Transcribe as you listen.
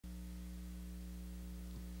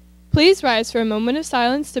Please rise for a moment of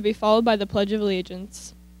silence to be followed by the Pledge of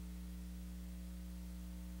Allegiance.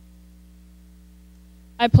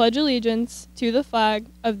 I pledge allegiance to the flag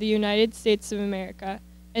of the United States of America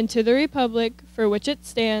and to the republic for which it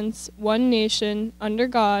stands, one nation, under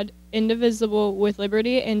God, indivisible, with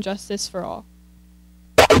liberty and justice for all.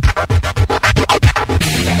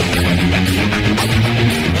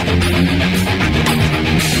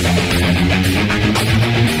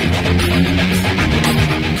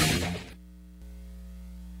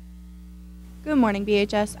 Good morning,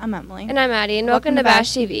 BHS. I'm Emily. And I'm Addie, and welcome to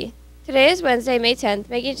Bash TV. Today is Wednesday, May 10th,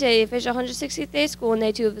 making today the official 160th day of school and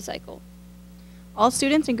day 2 of the cycle. All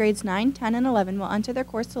students in grades 9, 10, and 11 will enter their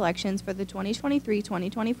course selections for the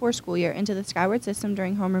 2023-2024 school year into the Skyward system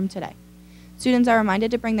during homeroom today. Students are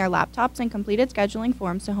reminded to bring their laptops and completed scheduling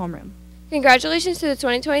forms to homeroom. Congratulations to the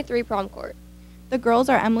 2023 prom court. The girls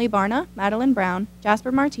are Emily Barna, Madeline Brown,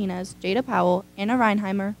 Jasper Martinez, Jada Powell, Anna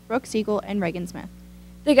Reinheimer, Brooke Siegel, and Reagan Smith.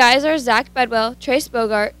 The guys are Zach Bedwell, Trace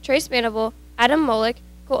Bogart, Trace Manival, Adam Molick,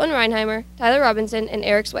 Colton Reinheimer, Tyler Robinson, and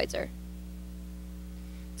Eric Schweitzer.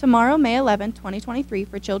 Tomorrow, May 11, 2023,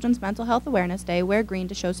 for Children's Mental Health Awareness Day, wear green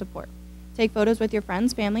to show support. Take photos with your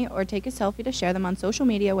friends, family, or take a selfie to share them on social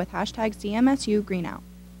media with hashtag CMSUGreenOut.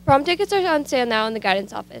 Prom tickets are on sale now in the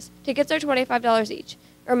guidance office. Tickets are $25 each.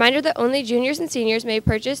 A reminder that only juniors and seniors may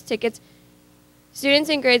purchase tickets.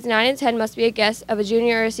 Students in grades 9 and 10 must be a guest of a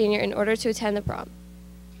junior or a senior in order to attend the prom.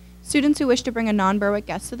 Students who wish to bring a non-Berwick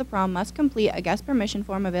guest to the prom must complete a guest permission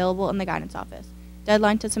form available in the guidance office.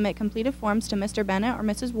 Deadline to submit completed forms to Mr. Bennett or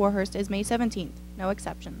Mrs. Warhurst is May 17th. No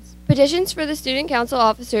exceptions. Petitions for the student council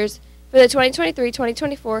officers for the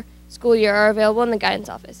 2023-2024 school year are available in the guidance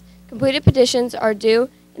office. Completed petitions are due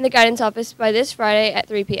in the guidance office by this Friday at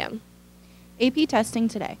 3 p.m. AP testing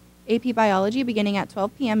today. AP Biology beginning at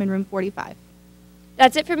 12 p.m. in room 45.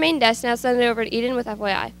 That's it for main desk. Now send it over to Eden with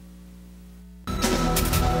FYI.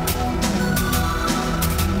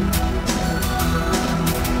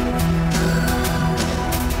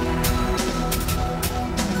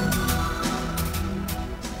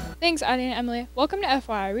 Thanks, Addie and Emily. Welcome to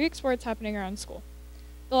FYI, we explore what's happening around school.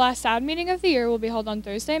 The last SAD meeting of the year will be held on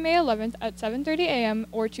Thursday, May 11th at 7:30 a.m.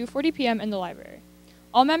 or 2:40 p.m. in the library.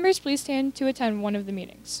 All members please stand to attend one of the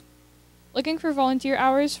meetings. Looking for volunteer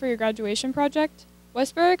hours for your graduation project?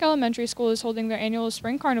 West Berwick Elementary School is holding their annual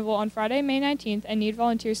Spring Carnival on Friday, May 19th and need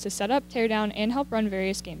volunteers to set up, tear down, and help run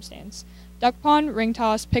various game stands. Duck pond, ring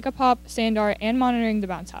toss, pick-a-pop, sand art, and monitoring the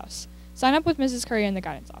bounce house. Sign up with Mrs. Curry in the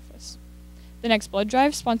guidance office. The next blood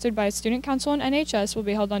drive, sponsored by Student Council and NHS, will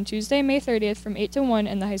be held on Tuesday, May 30th from 8 to 1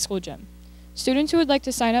 in the high school gym. Students who would like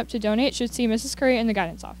to sign up to donate should see Mrs. Curry in the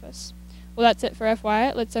guidance office. Well, that's it for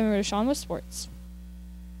FYI. Let's send over to Sean with sports.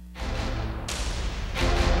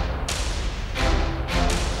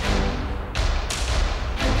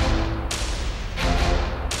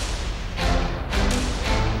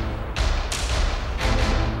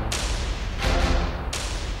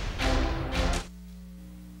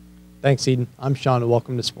 Thanks, Eden. I'm Sean, and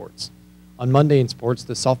welcome to sports. On Monday in sports,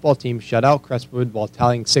 the softball team shut out Crestwood while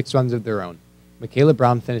tallying 6 runs of their own. Michaela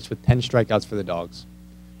Brown finished with 10 strikeouts for the Dogs.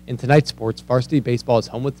 In tonight's sports, varsity baseball is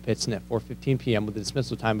home with Pittston at 4:15 p.m. with a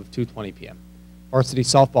dismissal time of 2:20 p.m. Varsity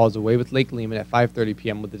softball is away with Lake Lehman at 5:30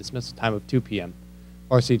 p.m. with a dismissal time of 2 p.m.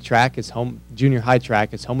 Varsity track is home. Junior high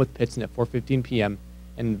track is home with Pittston at 4:15 p.m.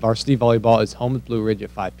 and varsity volleyball is home with Blue Ridge at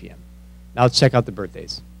 5 p.m. Now let's check out the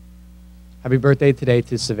birthdays. Happy birthday today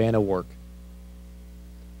to Savannah Work.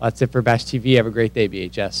 That's it for Bash TV. Have a great day,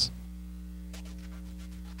 BHS.